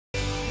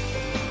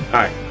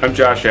Hi, I'm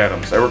Josh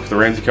Adams. I work for the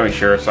Ramsey County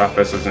Sheriff's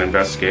Office as an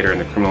investigator in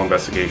the Criminal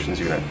Investigations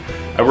Unit.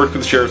 I worked for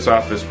the Sheriff's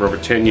Office for over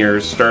 10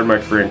 years, started my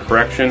career in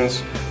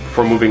corrections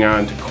before moving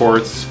on to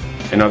courts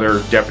and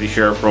other deputy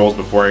sheriff roles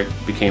before I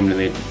became in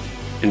the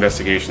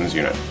Investigations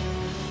Unit.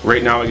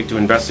 Right now I get to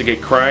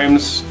investigate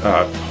crimes,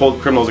 hold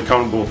criminals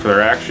accountable for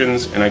their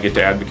actions, and I get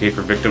to advocate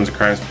for victims of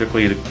crimes,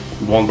 particularly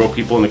vulnerable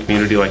people in the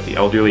community like the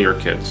elderly or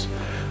kids.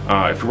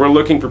 If we're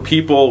looking for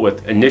people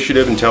with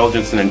initiative,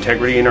 intelligence, and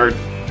integrity in our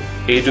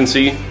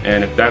agency,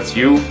 and if that's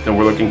you, then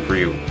we're looking for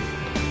you.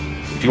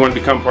 If you want to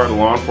become part of the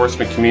law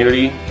enforcement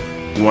community,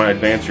 you want to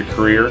advance your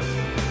career,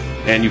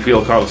 and you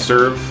feel called to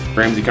serve,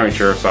 Ramsey County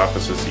Sheriff's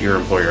Office is your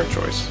employer of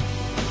choice.